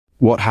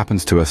What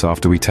happens to us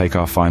after we take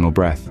our final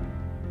breath?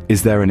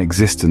 Is there an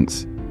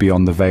existence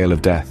beyond the veil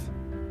of death?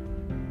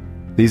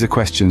 These are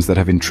questions that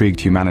have intrigued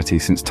humanity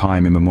since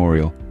time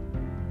immemorial.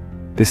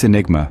 This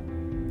enigma,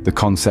 the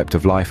concept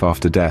of life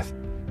after death,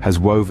 has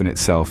woven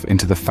itself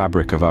into the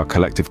fabric of our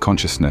collective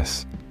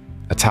consciousness,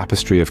 a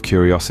tapestry of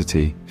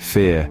curiosity,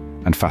 fear,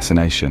 and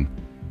fascination.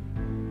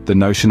 The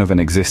notion of an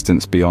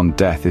existence beyond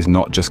death is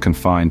not just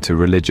confined to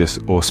religious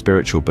or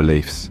spiritual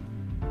beliefs.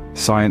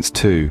 Science,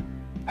 too,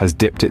 has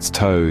dipped its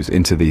toes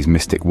into these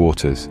mystic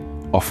waters,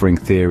 offering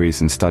theories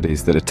and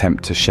studies that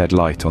attempt to shed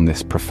light on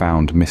this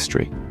profound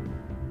mystery.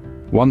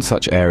 One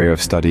such area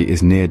of study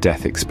is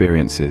near-death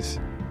experiences,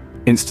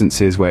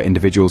 instances where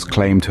individuals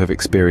claim to have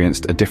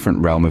experienced a different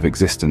realm of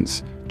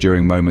existence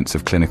during moments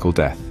of clinical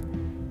death.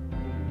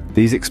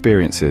 These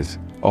experiences,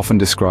 often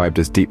described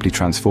as deeply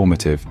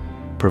transformative,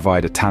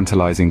 provide a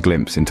tantalizing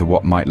glimpse into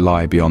what might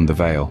lie beyond the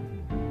veil.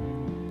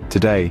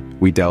 Today,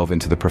 we delve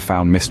into the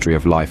profound mystery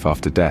of life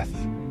after death,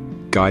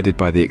 guided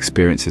by the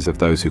experiences of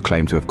those who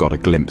claim to have got a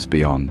glimpse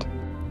beyond.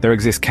 There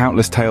exist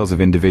countless tales of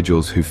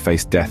individuals who've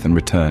faced death and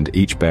returned,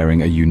 each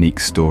bearing a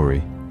unique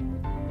story.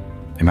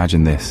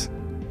 Imagine this: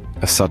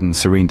 a sudden,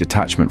 serene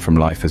detachment from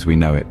life as we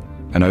know it,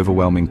 an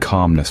overwhelming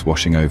calmness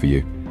washing over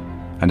you,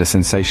 and a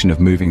sensation of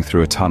moving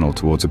through a tunnel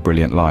towards a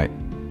brilliant light.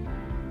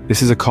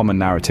 This is a common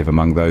narrative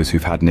among those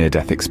who've had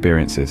near-death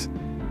experiences,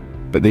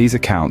 but these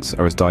accounts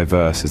are as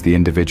diverse as the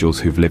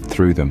individuals who've lived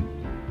through them.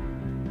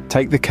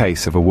 Take the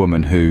case of a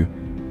woman who,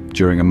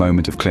 during a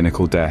moment of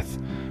clinical death,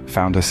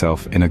 found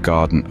herself in a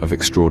garden of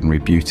extraordinary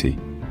beauty.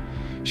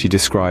 She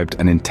described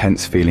an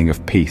intense feeling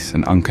of peace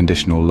and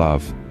unconditional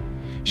love.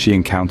 She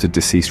encountered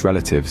deceased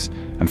relatives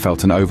and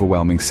felt an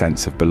overwhelming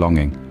sense of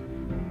belonging.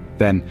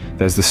 Then,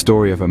 there's the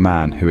story of a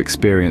man who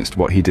experienced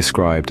what he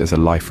described as a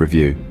life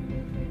review.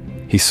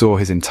 He saw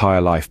his entire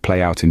life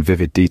play out in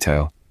vivid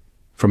detail,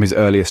 from his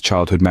earliest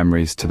childhood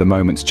memories to the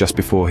moments just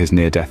before his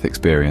near-death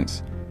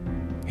experience.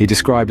 He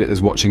described it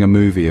as watching a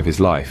movie of his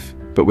life,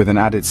 but with an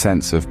added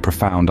sense of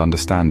profound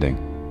understanding.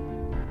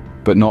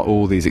 But not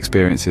all these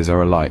experiences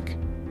are alike.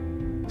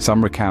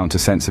 Some recount a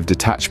sense of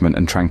detachment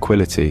and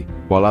tranquility,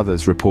 while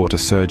others report a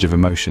surge of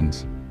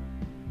emotions.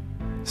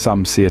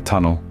 Some see a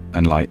tunnel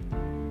and light.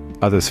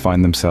 Others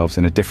find themselves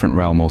in a different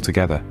realm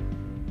altogether.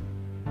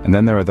 And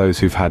then there are those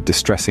who've had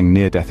distressing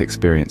near-death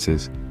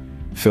experiences,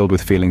 filled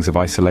with feelings of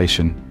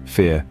isolation,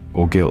 fear,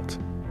 or guilt.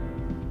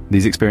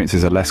 These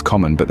experiences are less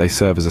common, but they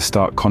serve as a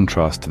stark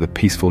contrast to the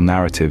peaceful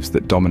narratives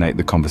that dominate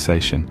the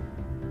conversation.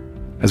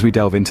 As we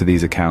delve into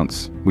these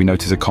accounts, we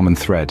notice a common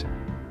thread,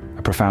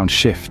 a profound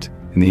shift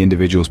in the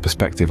individual's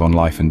perspective on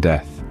life and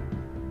death.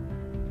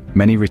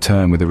 Many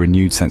return with a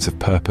renewed sense of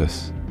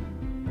purpose,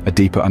 a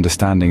deeper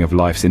understanding of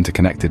life's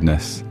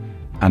interconnectedness,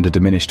 and a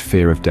diminished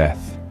fear of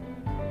death.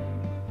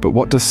 But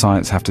what does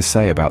science have to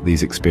say about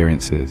these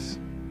experiences?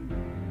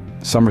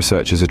 Some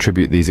researchers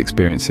attribute these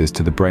experiences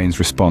to the brain's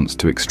response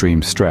to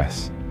extreme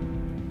stress.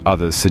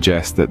 Others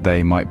suggest that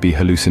they might be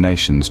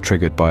hallucinations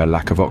triggered by a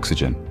lack of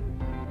oxygen.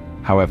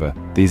 However,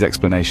 these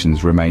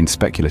explanations remain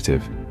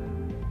speculative,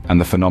 and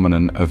the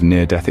phenomenon of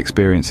near-death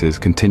experiences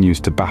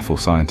continues to baffle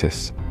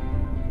scientists.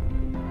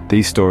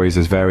 These stories,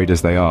 as varied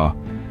as they are,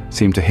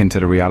 seem to hint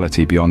at a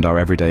reality beyond our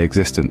everyday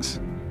existence.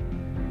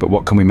 But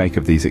what can we make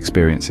of these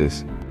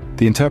experiences?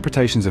 The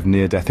interpretations of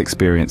near-death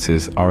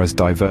experiences are as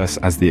diverse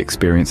as the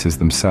experiences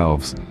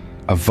themselves.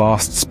 A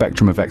vast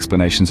spectrum of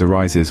explanations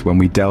arises when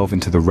we delve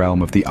into the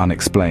realm of the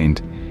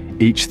unexplained,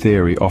 each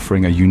theory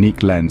offering a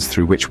unique lens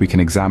through which we can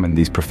examine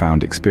these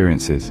profound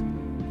experiences.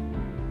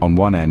 On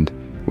one end,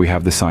 we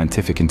have the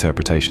scientific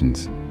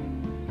interpretations.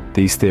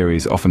 These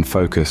theories often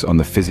focus on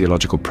the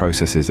physiological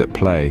processes at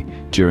play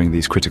during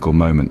these critical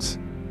moments.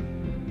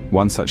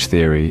 One such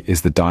theory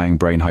is the dying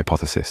brain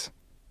hypothesis.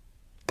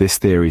 This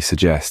theory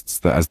suggests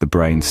that as the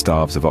brain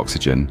starves of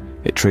oxygen,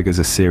 it triggers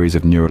a series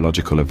of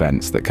neurological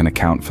events that can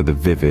account for the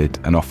vivid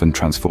and often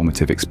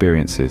transformative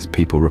experiences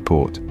people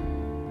report.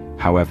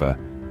 However,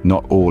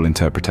 not all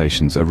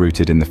interpretations are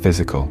rooted in the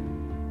physical.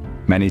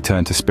 Many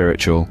turn to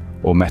spiritual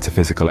or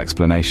metaphysical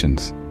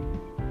explanations.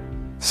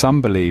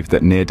 Some believe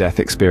that near-death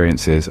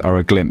experiences are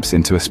a glimpse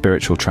into a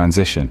spiritual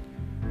transition,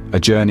 a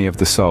journey of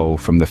the soul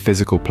from the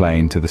physical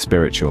plane to the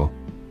spiritual.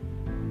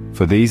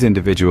 For these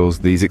individuals,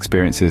 these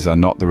experiences are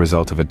not the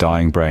result of a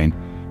dying brain,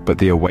 but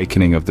the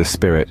awakening of the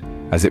spirit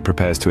as it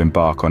prepares to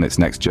embark on its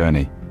next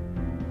journey.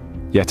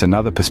 Yet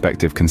another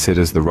perspective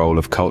considers the role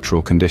of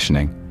cultural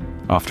conditioning.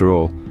 After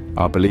all,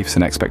 our beliefs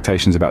and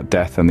expectations about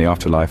death and the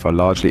afterlife are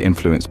largely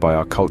influenced by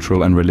our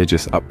cultural and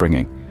religious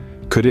upbringing.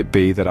 Could it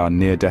be that our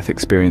near-death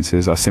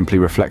experiences are simply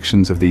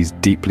reflections of these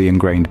deeply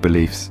ingrained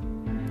beliefs?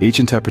 Each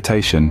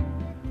interpretation,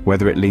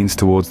 whether it leans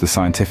towards the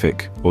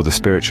scientific or the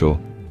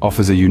spiritual,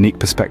 offers a unique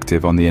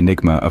perspective on the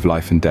enigma of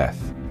life and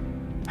death.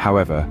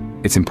 However,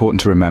 it's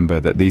important to remember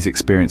that these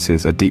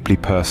experiences are deeply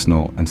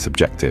personal and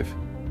subjective.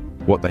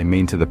 What they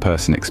mean to the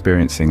person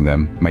experiencing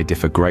them may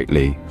differ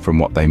greatly from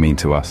what they mean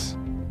to us.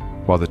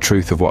 While the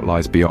truth of what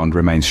lies beyond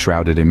remains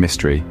shrouded in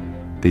mystery,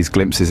 these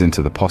glimpses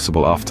into the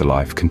possible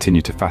afterlife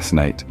continue to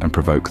fascinate and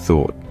provoke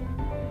thought.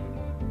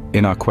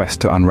 In our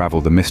quest to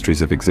unravel the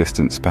mysteries of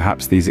existence,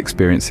 perhaps these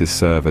experiences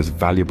serve as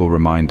valuable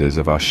reminders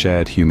of our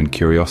shared human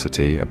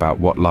curiosity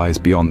about what lies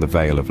beyond the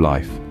veil of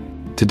life.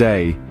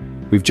 Today,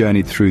 we've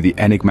journeyed through the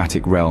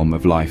enigmatic realm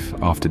of life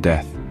after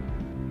death.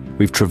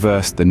 We've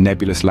traversed the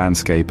nebulous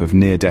landscape of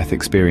near-death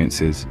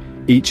experiences,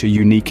 each a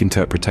unique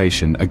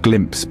interpretation, a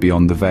glimpse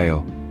beyond the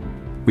veil.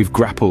 We've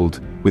grappled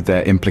with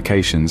their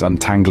implications,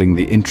 untangling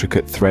the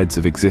intricate threads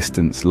of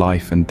existence,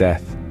 life and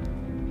death.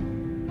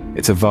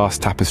 It's a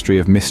vast tapestry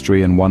of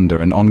mystery and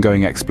wonder, an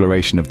ongoing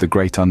exploration of the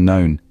great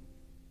unknown.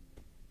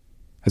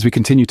 As we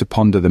continue to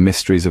ponder the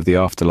mysteries of the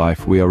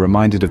afterlife, we are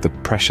reminded of the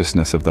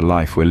preciousness of the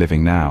life we're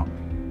living now.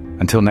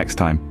 Until next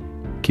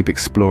time, keep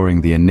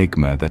exploring the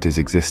enigma that is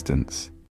existence.